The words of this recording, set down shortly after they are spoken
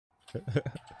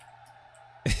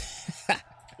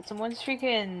Someone's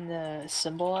freaking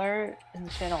symbol art in the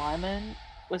channel I'm in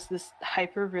was this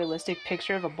hyper realistic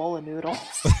picture of a bowl of noodles.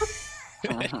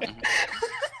 Are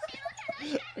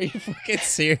you fucking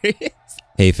serious?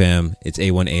 Hey fam, it's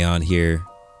A1 Aeon here.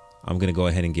 I'm gonna go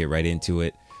ahead and get right into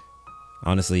it.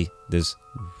 Honestly, there's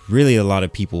really a lot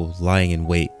of people lying in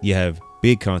wait. You have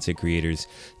big content creators,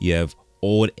 you have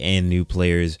old and new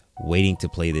players waiting to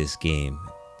play this game.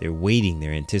 They're waiting,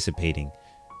 they're anticipating.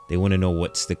 They want to know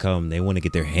what's to come. They want to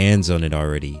get their hands on it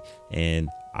already. And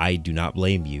I do not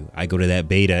blame you. I go to that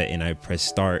beta and I press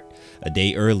start a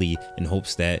day early in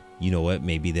hopes that, you know what,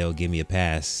 maybe they'll give me a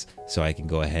pass so I can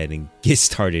go ahead and get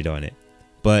started on it.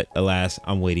 But alas,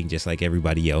 I'm waiting just like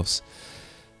everybody else.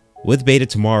 With beta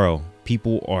tomorrow,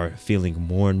 people are feeling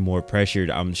more and more pressured,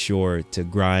 I'm sure, to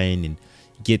grind and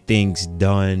get things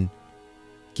done.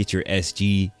 Get your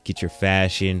SG, get your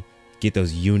fashion, get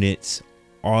those units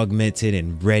augmented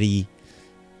and ready.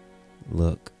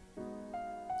 Look,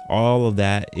 all of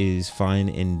that is fine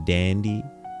and dandy,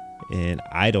 and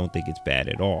I don't think it's bad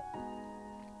at all.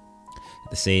 At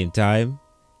the same time,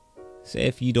 say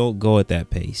if you don't go at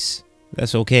that pace,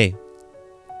 that's okay.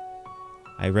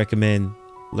 I recommend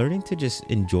learning to just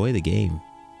enjoy the game.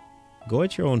 Go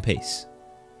at your own pace.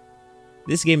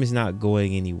 This game is not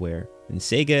going anywhere, and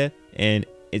Sega and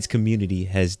its community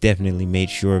has definitely made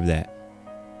sure of that.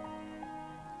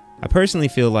 I personally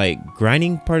feel like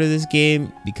grinding part of this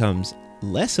game becomes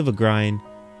less of a grind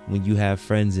when you have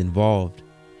friends involved.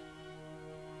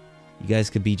 You guys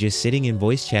could be just sitting in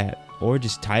voice chat or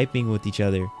just typing with each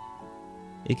other.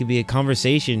 It could be a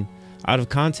conversation out of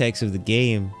context of the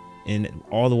game, and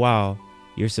all the while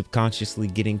you're subconsciously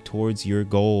getting towards your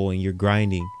goal and you're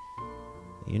grinding.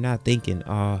 You're not thinking,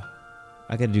 oh,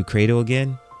 I gotta do Credo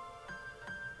again.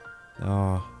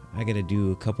 Oh, I gotta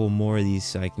do a couple more of these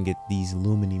so I can get these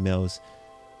Lumini Mills.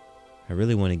 I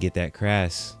really want to get that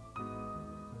Crass.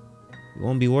 You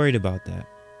won't be worried about that,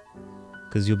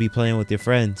 because you'll be playing with your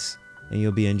friends and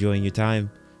you'll be enjoying your time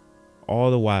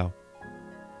all the while.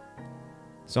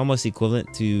 It's almost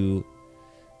equivalent to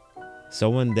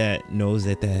someone that knows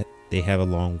that they have a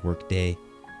long work day.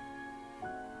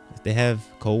 If they have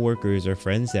co-workers or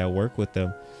friends that work with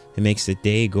them, it makes the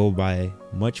day go by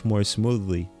much more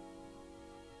smoothly.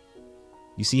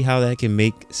 You see how that can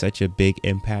make such a big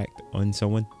impact on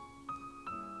someone?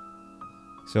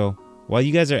 So while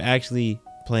you guys are actually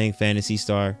playing Phantasy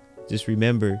Star, just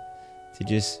remember to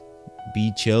just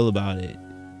be chill about it.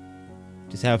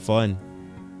 Just have fun.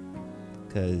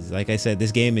 Because like I said,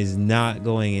 this game is not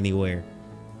going anywhere.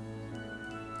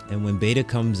 And when beta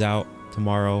comes out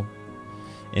tomorrow,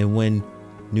 and when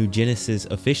New Genesis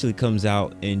officially comes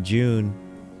out in June,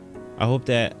 I hope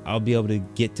that I'll be able to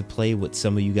get to play with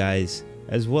some of you guys,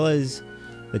 as well as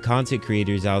the content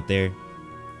creators out there.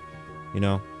 You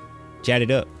know, chat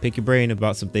it up, pick your brain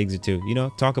about some things or two, you know,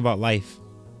 talk about life,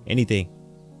 anything.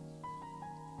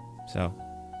 So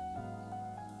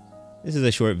this is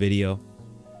a short video.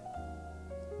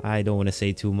 I don't want to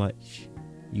say too much.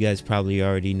 You guys probably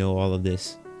already know all of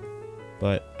this,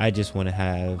 but I just want to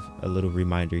have a little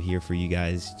reminder here for you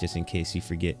guys, just in case you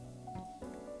forget.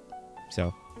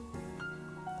 So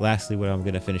lastly, what I'm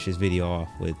going to finish this video off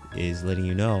with is letting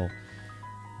you know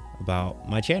about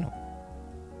my channel.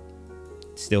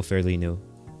 It's still fairly new.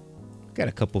 Got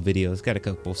a couple videos, got a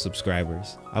couple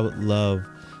subscribers. I would love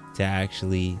to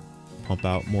actually pump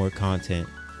out more content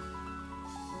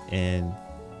and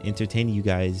entertain you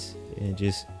guys and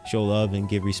just show love and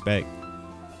give respect.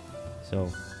 So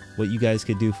what you guys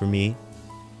could do for me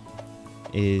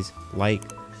is like,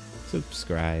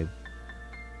 subscribe,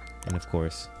 and of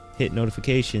course hit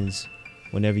notifications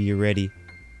whenever you're ready.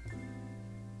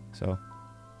 So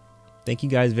thank you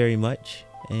guys very much,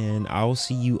 and I'll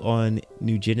see you on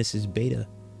New Genesis beta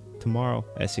tomorrow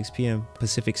at 6 p.m.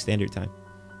 Pacific Standard Time.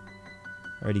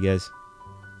 Alrighty guys,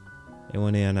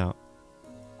 A1 Aeon out.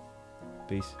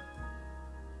 Peace.